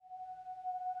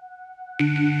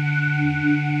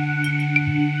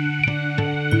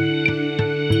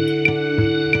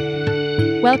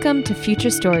Welcome to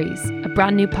Future Stories, a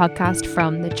brand new podcast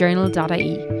from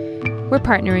thejournal.ie. We're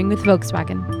partnering with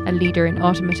Volkswagen, a leader in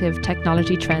automotive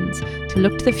technology trends, to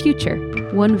look to the future,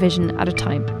 one vision at a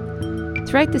time.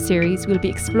 Throughout the series, we'll be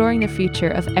exploring the future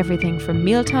of everything from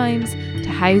mealtimes to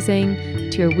housing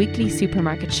to your weekly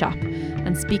supermarket shop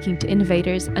and speaking to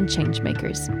innovators and change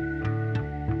makers.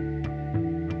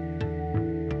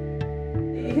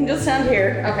 You can just stand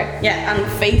here. Okay. Yeah,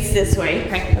 and face this way.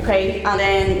 Okay. And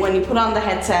then when you put on the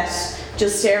headset,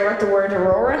 just stare at the word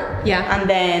Aurora. Yeah. And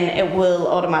then it will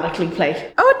automatically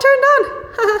play. Oh, it turned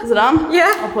on! Is it on?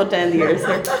 Yeah. I'll put down the ears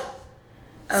there.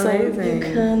 Amazing. So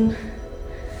you can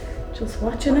just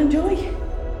watch and enjoy.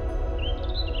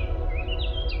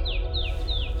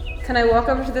 Can I walk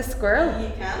over to this squirrel?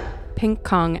 You can. Pink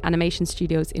Kong Animation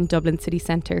Studios in Dublin City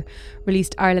Centre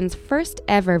released Ireland's first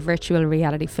ever virtual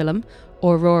reality film,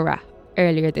 Aurora,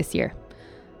 earlier this year.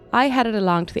 I headed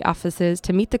along to the offices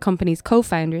to meet the company's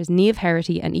co-founders Niamh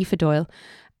Herity and Aoife Doyle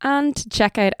and to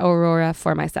check out Aurora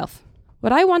for myself.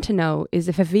 What I want to know is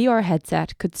if a VR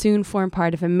headset could soon form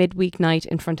part of a midweek night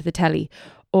in front of the telly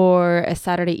or a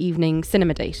Saturday evening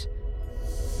cinema date.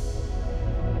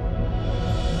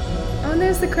 Oh, and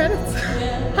there's the credits.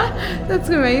 Yeah. That's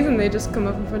amazing. They just come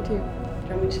up in front of you. Do you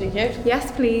want me to take you out?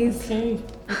 Yes, please. Okay.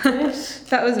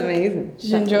 That was amazing. Did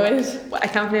you enjoy it? I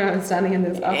can't believe I'm standing in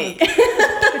this office.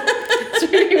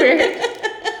 It's really weird.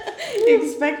 You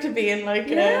expect to be in like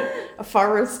a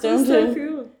forest, don't you?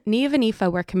 Cool. Niamh and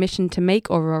Aoife were commissioned to make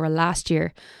Aurora last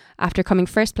year after coming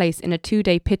first place in a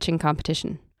 2-day pitching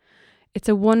competition. It's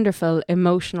a wonderful,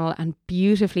 emotional and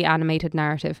beautifully animated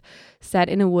narrative set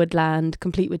in a woodland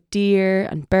complete with deer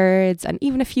and birds and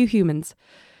even a few humans.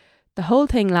 The whole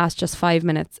thing lasts just 5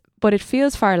 minutes, but it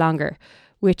feels far longer,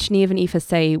 which Niamh and Aoife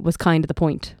say was kind of the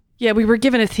point. Yeah, we were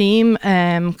given a theme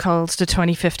called the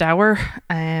 25th Hour,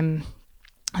 and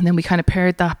then we kind of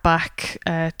paired that back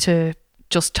to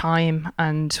just time,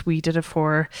 and we did it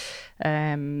for,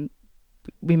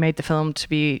 we made the film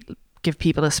to give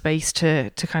people a space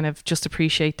to kind of just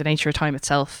appreciate the nature of time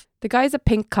itself. The guys at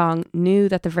Pink Kong knew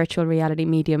that the virtual reality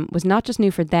medium was not just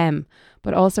new for them,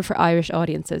 but also for Irish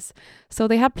audiences, so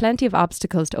they had plenty of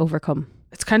obstacles to overcome.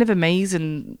 It's kind of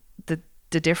amazing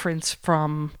the difference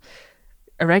from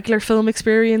a regular film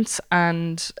experience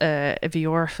and a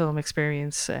VR film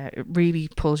experience. It really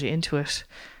pulls you into it.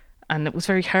 And it was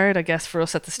very hard, I guess, for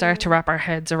us at the start to wrap our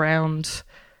heads around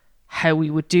how we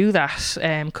would do that,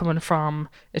 coming from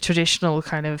a traditional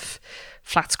kind of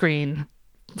flat screen,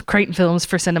 creating films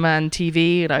for cinema and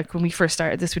TV. Like when we first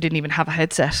started this, we didn't even have a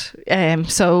headset.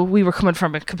 So we were coming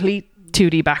from a complete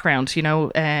 2D background, you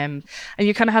know, and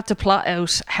you kind of have to plot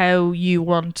out how you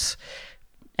want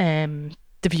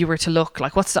the viewer to look.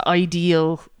 Like what's the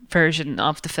ideal version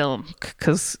of the film,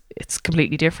 because it's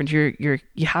completely different. You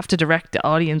have to direct the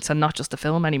audience and not just the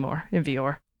film anymore in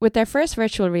VR. With their first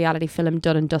virtual reality film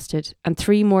done and dusted and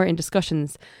 3 more in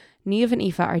discussions, Niamh and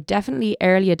Aoife are definitely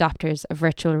early adopters of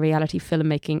virtual reality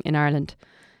filmmaking in Ireland.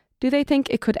 Do they think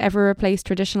it could ever replace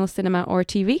traditional cinema or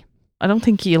TV? I don't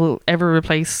think you'll ever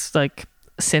replace like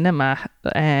cinema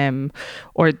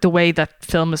or the way that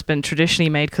film has been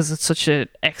traditionally made, because it's such an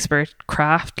expert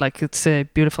craft. Like it's a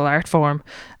beautiful art form,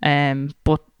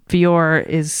 but VR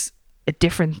is a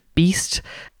different beast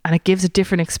and it gives a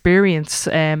different experience.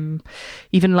 Even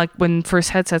like when first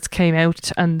headsets came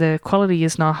out, and the quality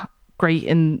is not great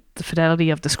in the fidelity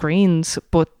of the screens,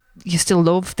 but you still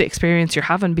love the experience you're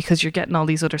having because you're getting all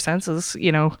these other senses,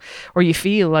 you know, or you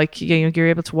feel like, you know, you're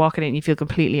able to walk in it and you feel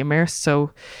completely immersed.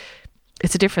 So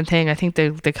it's a different thing. I think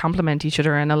they complement each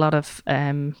other, and a lot of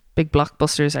big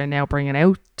blockbusters are now bringing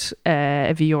out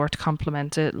a VR to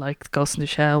complement it, like Ghost in the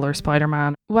Shell or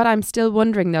Spider-Man. What I'm still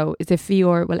wondering though is if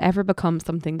VR will ever become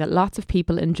something that lots of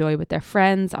people enjoy with their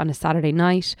friends on a Saturday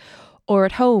night or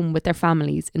at home with their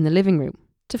families in the living room.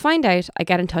 To find out, I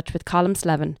get in touch with Colm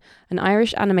Slevin, an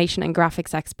Irish animation and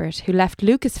graphics expert who left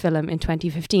Lucasfilm in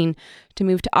 2015 to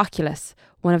move to Oculus,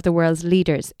 one of the world's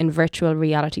leaders in virtual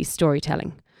reality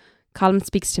storytelling. Colm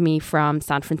speaks to me from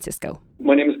San Francisco.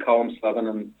 My name is Colm Slevin,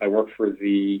 and I work for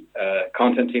the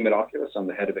content team at Oculus. I'm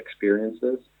the head of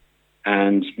experiences,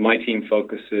 and my team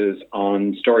focuses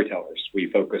on storytellers. We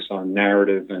focus on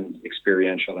narrative and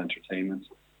experiential entertainment,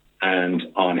 and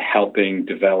on helping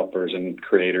developers and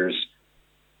creators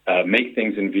make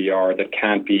things in VR that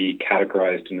can't be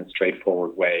categorized in a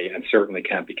straightforward way, and certainly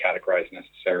can't be categorized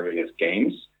necessarily as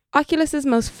games. Oculus's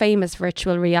most famous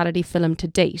virtual reality film to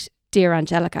date, Dear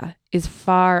Angelica, is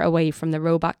far away from the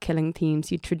robot killing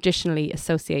themes you traditionally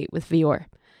associate with VR.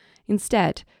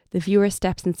 Instead, the viewer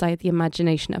steps inside the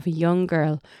imagination of a young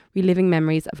girl reliving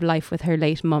memories of life with her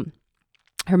late mum.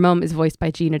 Her mum is voiced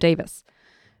by Gina Davis.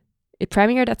 It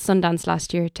premiered at Sundance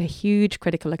last year to huge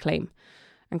critical acclaim.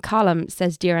 And Colm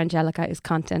says Dear Angelica is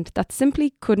content that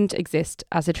simply couldn't exist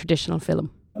as a traditional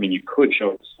film. I mean, you could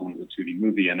show it to someone as a 2D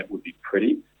movie and it would be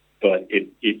pretty, but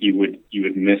you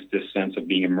would miss this sense of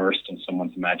being immersed in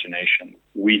someone's imagination.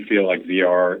 We feel like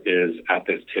VR is at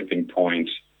this tipping point,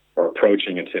 or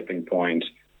approaching a tipping point,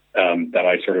 that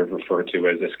I sort of refer to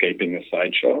as escaping the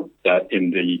sideshow. That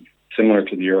similar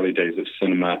to the early days of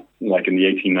cinema, like in the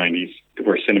 1890s,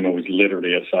 where cinema was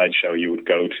literally a sideshow, you would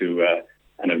go to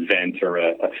an event or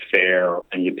a fair,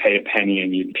 and you'd pay a penny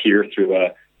and you'd peer through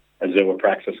a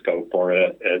zoopraxiscope or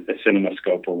a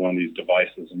cinemascope or one of these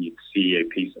devices, and you'd see a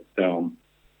piece of film.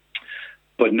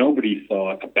 But nobody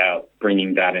thought about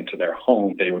bringing that into their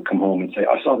home. They would come home and say,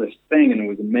 I saw this thing and it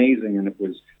was amazing and it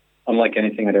was unlike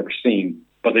anything I'd ever seen.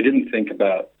 But they didn't think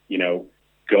about,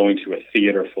 going to a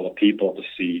theater full of people to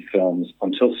see films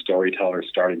until storytellers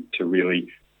started to really,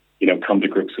 come to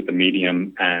grips with the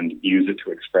medium and use it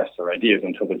to express their ideas,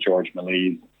 until the George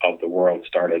Méliès of the world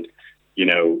started,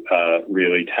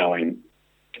 really telling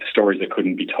stories that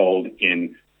couldn't be told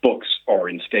in books or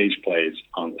in stage plays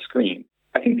on the screen.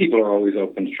 I think people are always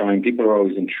open to trying. People are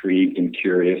always intrigued and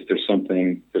curious. There's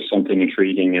something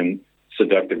intriguing and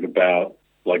seductive about,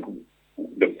 like,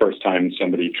 the first time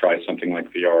somebody tries something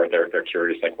like VR, they're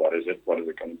curious, like, what is it going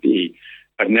to be?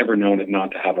 I've never known it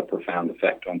not to have a profound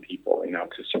effect on people,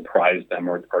 to surprise them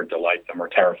or delight them or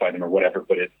terrify them or whatever,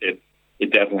 but it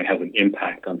definitely has an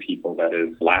impact on people that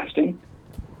is lasting.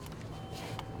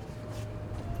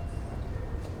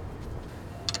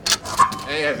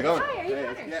 Hey, how's it going?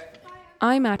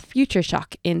 I'm at Future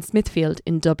Shock in Smithfield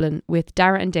in Dublin with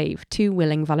Dara and Dave, 2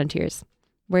 willing volunteers.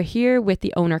 We're here with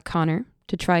the owner Connor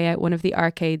to try out one of the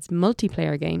arcade's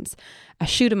multiplayer games, a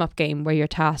shoot-'em-up game where you're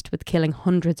tasked with killing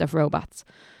hundreds of robots.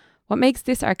 What makes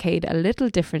this arcade a little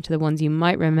different to the ones you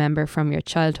might remember from your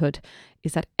childhood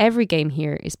is that every game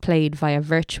here is played via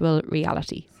virtual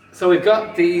reality. So we've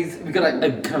got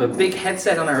a kind of a big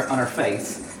headset on our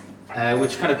face,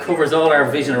 which kind of covers all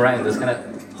our vision around us, kind of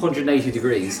 180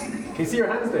 degrees. Can you see your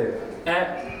hands there?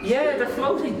 Yeah, they're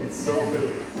floating. It's so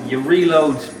cool. You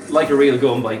reload like a real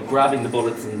gun by grabbing the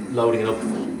bullets and loading it up.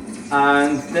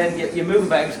 And then you move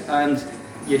about and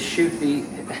you shoot the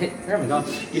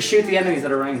you shoot the enemies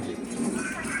that are around you.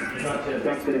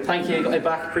 Thank you, got it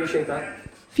back, appreciate that.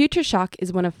 Future Shock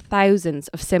is one of thousands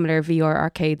of similar VR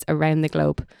arcades around the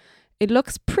globe. It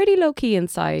looks pretty low-key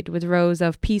inside, with rows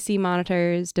of PC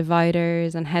monitors,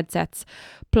 dividers and headsets,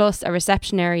 plus a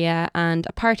reception area and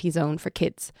a party zone for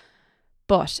kids.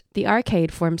 But the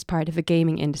arcade forms part of a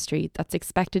gaming industry that's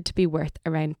expected to be worth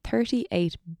around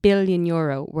 €38 billion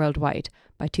worldwide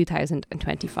by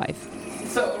 2025.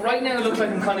 So right now it looks like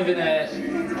I'm kind of in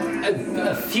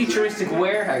a futuristic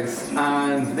warehouse,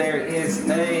 and there is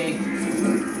a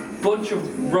bunch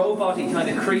of robot-y kind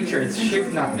of creatures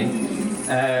shooting at me.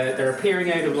 They're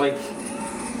appearing out of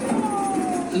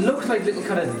look like little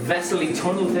kind of vessel-y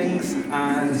tunnel things,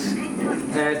 and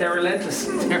they're relentless.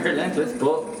 They're relentless,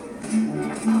 but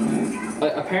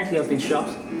apparently I've been shot.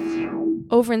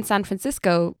 Over in San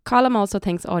Francisco, Colm also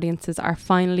thinks audiences are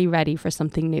finally ready for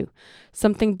something new,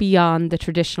 something beyond the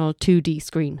traditional 2D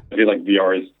screen. I feel like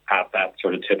VR is at that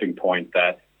sort of tipping point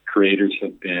that creators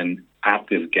have been at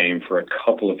this game for a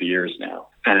couple of years now.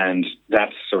 And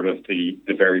that's sort of the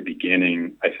very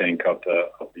beginning, I think, of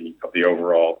the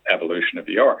overall evolution of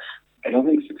VR. I don't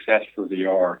think success for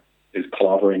VR is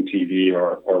clobbering TV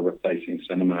or replacing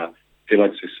cinema. I feel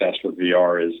like success with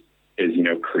VR is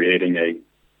creating a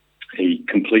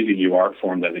completely new art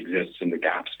form that exists in the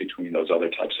gaps between those other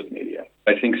types of media.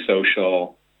 I think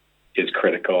social is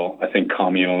critical. I think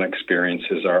communal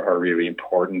experiences are really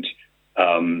important.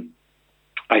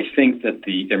 I think that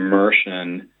the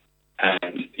immersion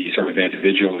and the sort of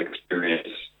individual experience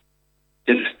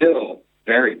is still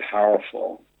very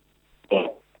powerful,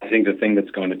 but I think the thing that's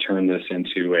going to turn this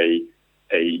into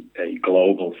a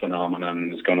global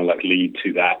phenomenon is going to lead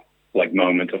to that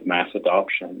moment of mass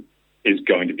adoption is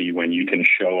going to be when you can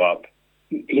show up,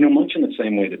 much in the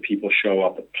same way that people show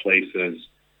up at places,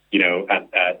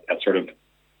 at sort of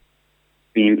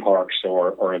theme parks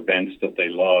or events that they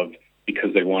love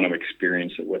because they want to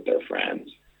experience it with their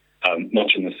friends.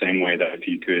 Much in the same way that if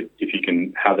you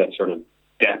can have that sort of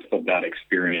depth of that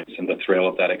experience and the thrill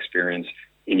of that experience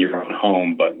in your own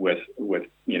home, but with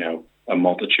a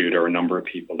multitude or a number of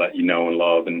people that you know and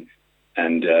love and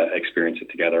experience it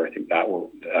together. I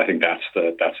think that's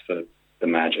the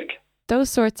magic. those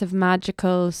sorts of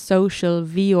magical, social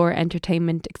VR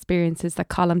entertainment experiences that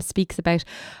Colm speaks about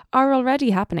are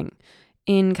already happening.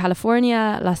 In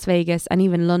California, Las Vegas, and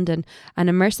even London, an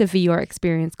immersive VR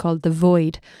experience called The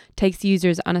Void takes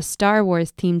users on a Star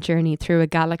Wars themed journey through a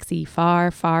galaxy far,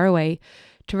 far away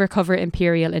to recover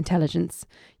Imperial intelligence.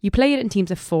 You play it in teams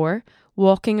of 4,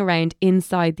 walking around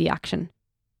inside the action.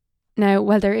 Now,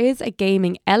 while there is a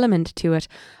gaming element to it,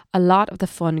 a lot of the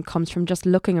fun comes from just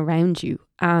looking around you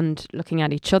and looking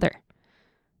at each other.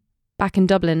 Back in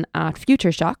Dublin at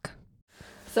Future Shock.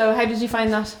 So how did you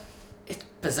find that? It's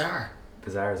bizarre.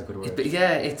 Bizarre is a good word.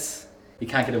 It's you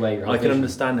can't get away. I can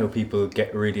understand how people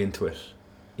get really into it,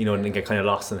 you know, and then get kind of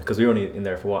lost in it, because we were only in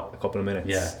there for a couple of minutes.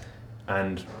 Yeah.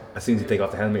 And as soon as you take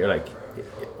off the helmet, you're like,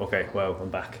 okay, wow, I'm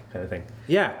back, kind of thing.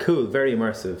 Yeah, cool, very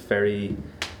immersive, very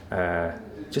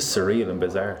just surreal and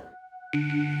bizarre.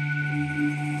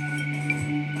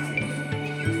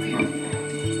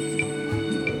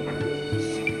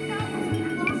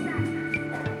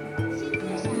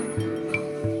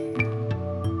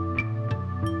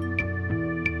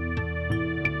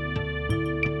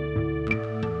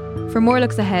 For more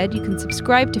looks ahead, you can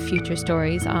subscribe to Future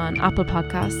Stories on Apple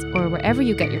Podcasts or wherever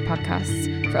you get your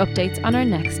podcasts for updates on our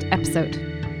next episode.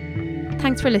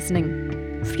 Thanks for listening.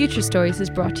 Future Stories is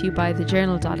brought to you by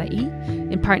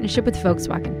thejournal.ie in partnership with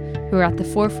Volkswagen, who are at the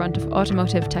forefront of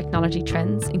automotive technology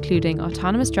trends, including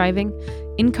autonomous driving,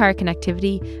 in-car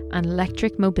connectivity, and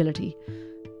electric mobility.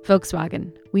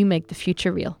 Volkswagen, we make the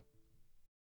future real.